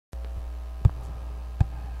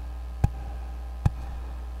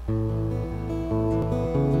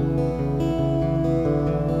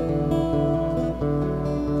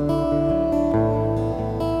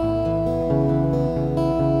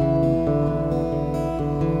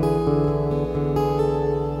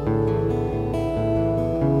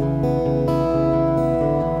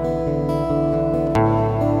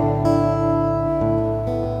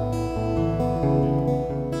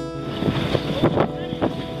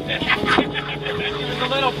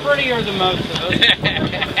little prettier than most of us,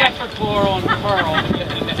 except for Coral and Pearl.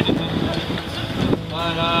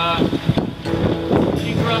 But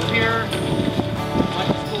she grew up here, went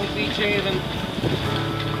to school in Beach Haven.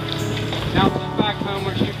 Now she's back home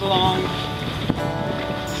where she belongs.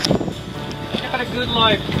 She had a good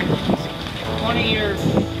life, 20 years.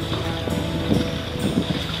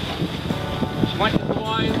 She went to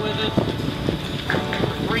Hawaii with us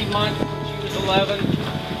for 3 months when she was 11.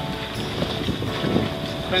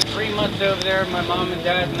 Spent 3 months over there, my mom and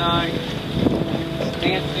dad and I,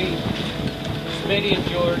 Nancy, Smitty and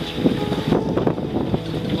George.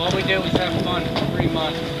 All we did was have fun for 3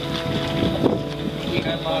 months. We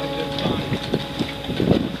had a lot of good fun.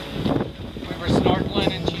 We were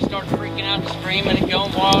snorkeling and she started freaking out and screaming and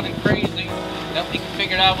going wild and crazy. Nobody could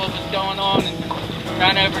figure out what was going on, and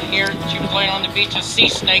ran over here. She was laying on the beach. A sea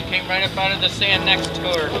snake came right up out of the sand next to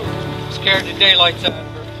her. Scared the daylights out of her.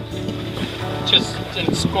 Just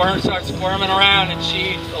started squirming around, and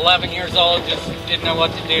she, 11 years old, just didn't know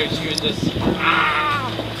what to do. She was just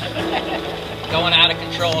going out of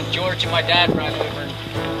control, and George and my dad ran over and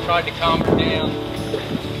tried to calm her down.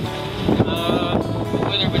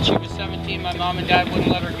 With her when she was 17, my mom and dad wouldn't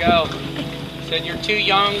let her go. Said, you're too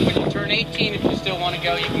young. When you turn 18, if you still want to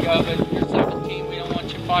go, you can go, but you're 17, we don't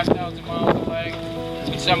want you 5,000 miles away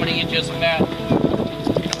with somebody you just met.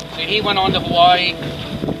 So he went on to Hawaii.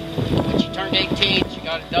 When she turned 18, she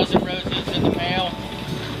got a dozen roses in the mail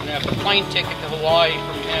and a plane ticket to Hawaii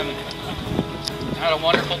from him. Had a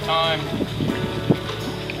wonderful time.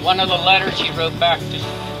 One of the letters she wrote back to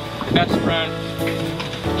her best friend,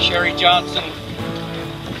 Sherry Johnson,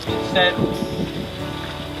 said,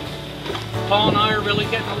 Paul and I are really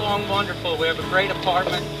getting along wonderful. We have a great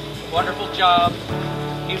apartment, wonderful job.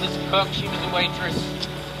 He was a cook, she was a waitress.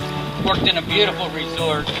 Worked in a beautiful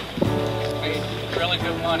resort. Made really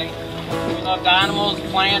good money. We loved animals,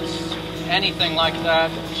 plants, anything like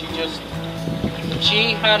that.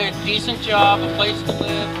 She had a decent job, a place to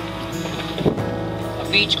live, a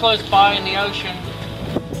beach close by in the ocean.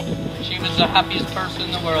 She was the happiest person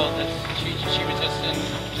in the world. She was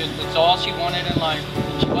that's all she wanted in life.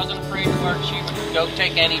 She wasn't afraid to work. She would go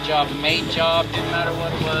take any job, a maid job, didn't matter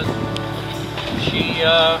what it was.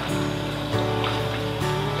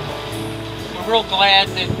 We're real glad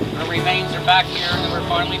that her remains are back here and that we're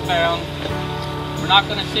finally found. We're not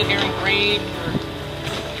going to sit here and grieve or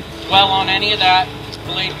dwell on any of that.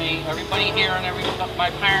 Believe me, everybody here and my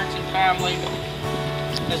parents and family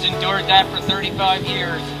has endured that for 35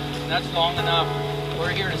 years, and that's long enough. We're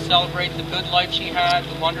here to celebrate the good life she had,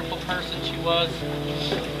 the wonderful person she was,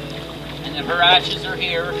 and that her ashes are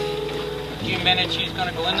here. In a few minutes she's going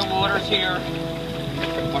to go in the waters here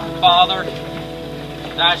where her father,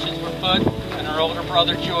 his ashes were put, and her older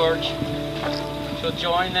brother George. She'll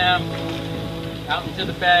join them out into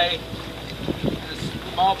the bay. A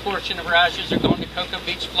small portion of her ashes are going to Cocoa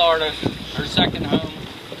Beach, Florida, her second home,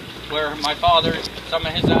 where my father, some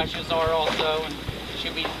of his ashes are also, and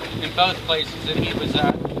she'll be in both places that he was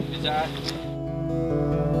at.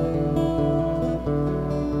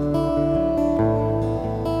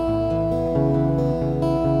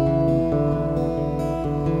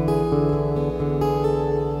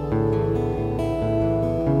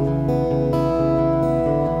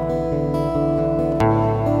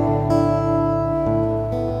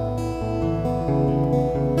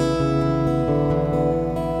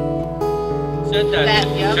 Said that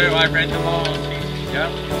yep. too. I read them all. Yeah.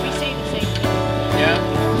 We say the same thing. Yeah.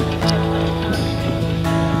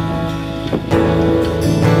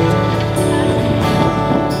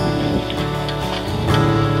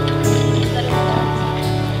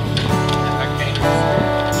 Okay.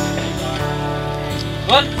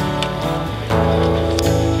 What?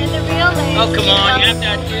 And the real names. Oh, come on. You have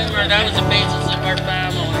that humor. That was the basis of our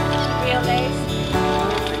family. Real names.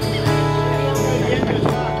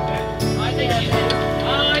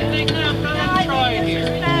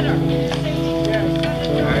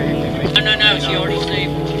 No, she already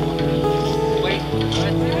saved. Wait,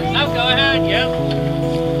 what? No, go ahead, yeah.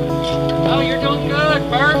 Oh, you're doing good,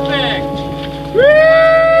 perfect. Woo!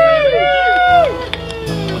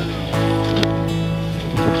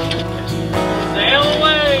 Sail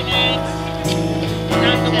away, Nance. You don't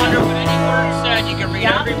have to wonder what any word said. You can read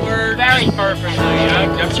every word very perfectly.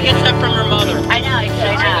 Yeah? She gets that from her mother. I know, I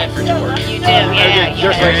know. You do, yeah.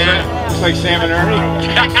 Just like Sam and Ernie.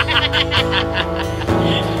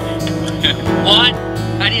 What?